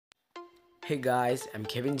Hey guys, I'm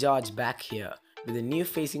Kevin George back here with a new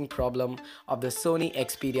facing problem of the Sony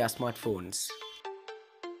Xperia smartphones.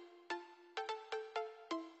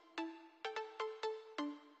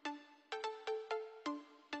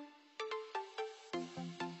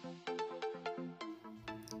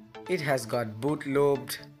 It has got boot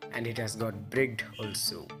lobed and it has got bricked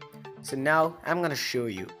also. So now I'm gonna show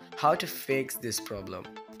you how to fix this problem.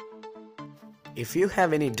 If you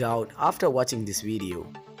have any doubt after watching this video,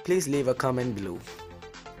 please leave a comment below.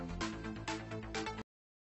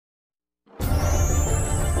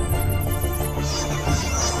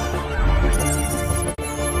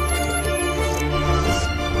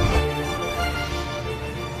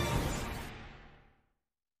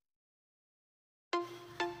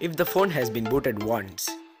 If the phone has been booted once,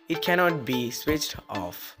 it cannot be switched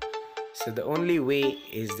off. So the only way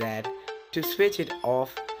is that to switch it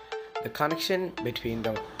off, the connection between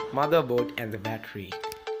the motherboard and the battery.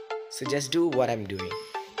 So just do what I'm doing.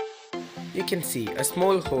 You can see a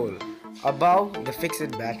small hole above the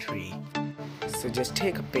fixed battery. So just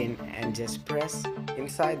take a pin and just press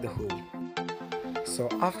inside the hole. So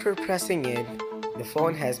after pressing it, the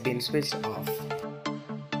phone has been switched off.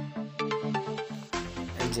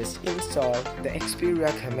 And just install the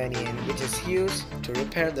Xperia Companion, which is used to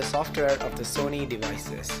repair the software of the Sony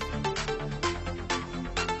devices.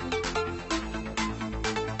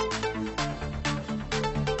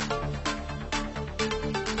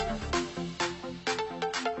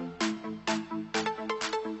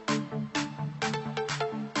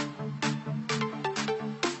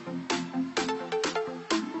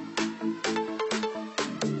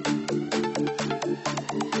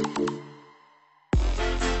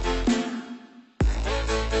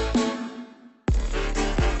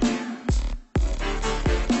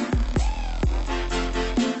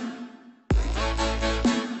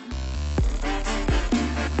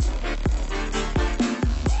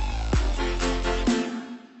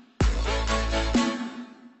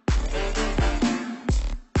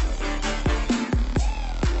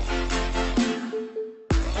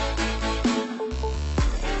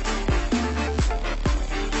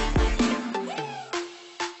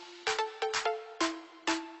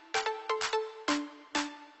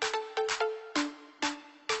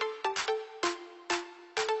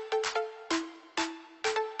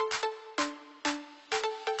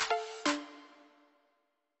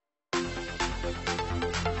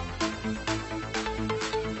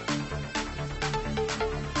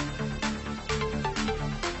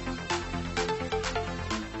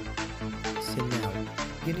 So now,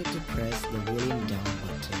 you need to press the volume down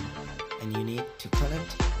button and you need to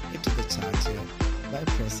connect it to the charger by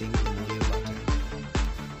pressing the volume button.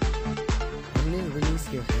 Only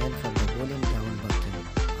release your hand from the volume down button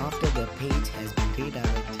after the page has been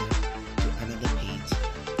redirected to another page.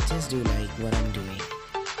 Just do like what I'm doing.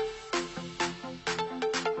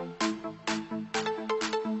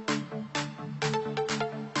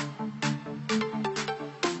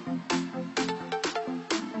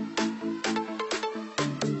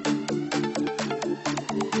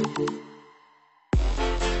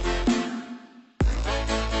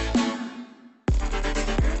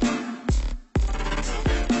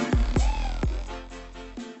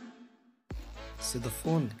 So the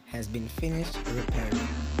phone has been finished repairing.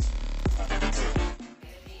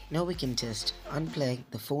 Now we can just unplug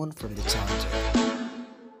the phone from the charger.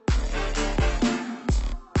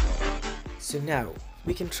 So now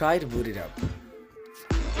we can try to boot it up.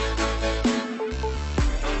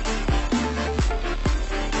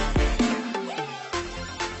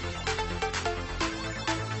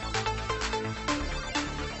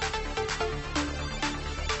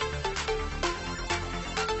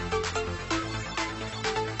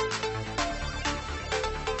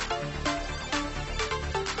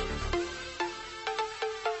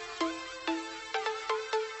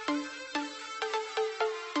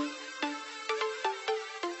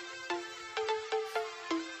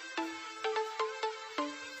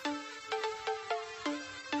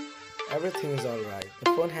 Everything is alright.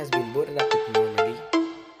 The phone has been booted up normally.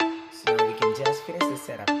 So now we can just finish the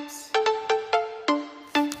setups.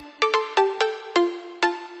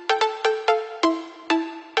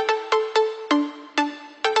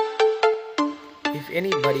 If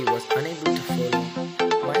anybody was unable to follow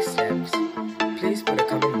my steps, please put a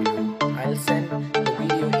comment below. I'll send the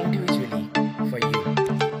video individually for you.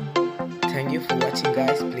 Thank you for watching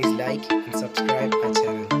guys. Please like and subscribe our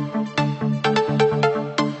channel.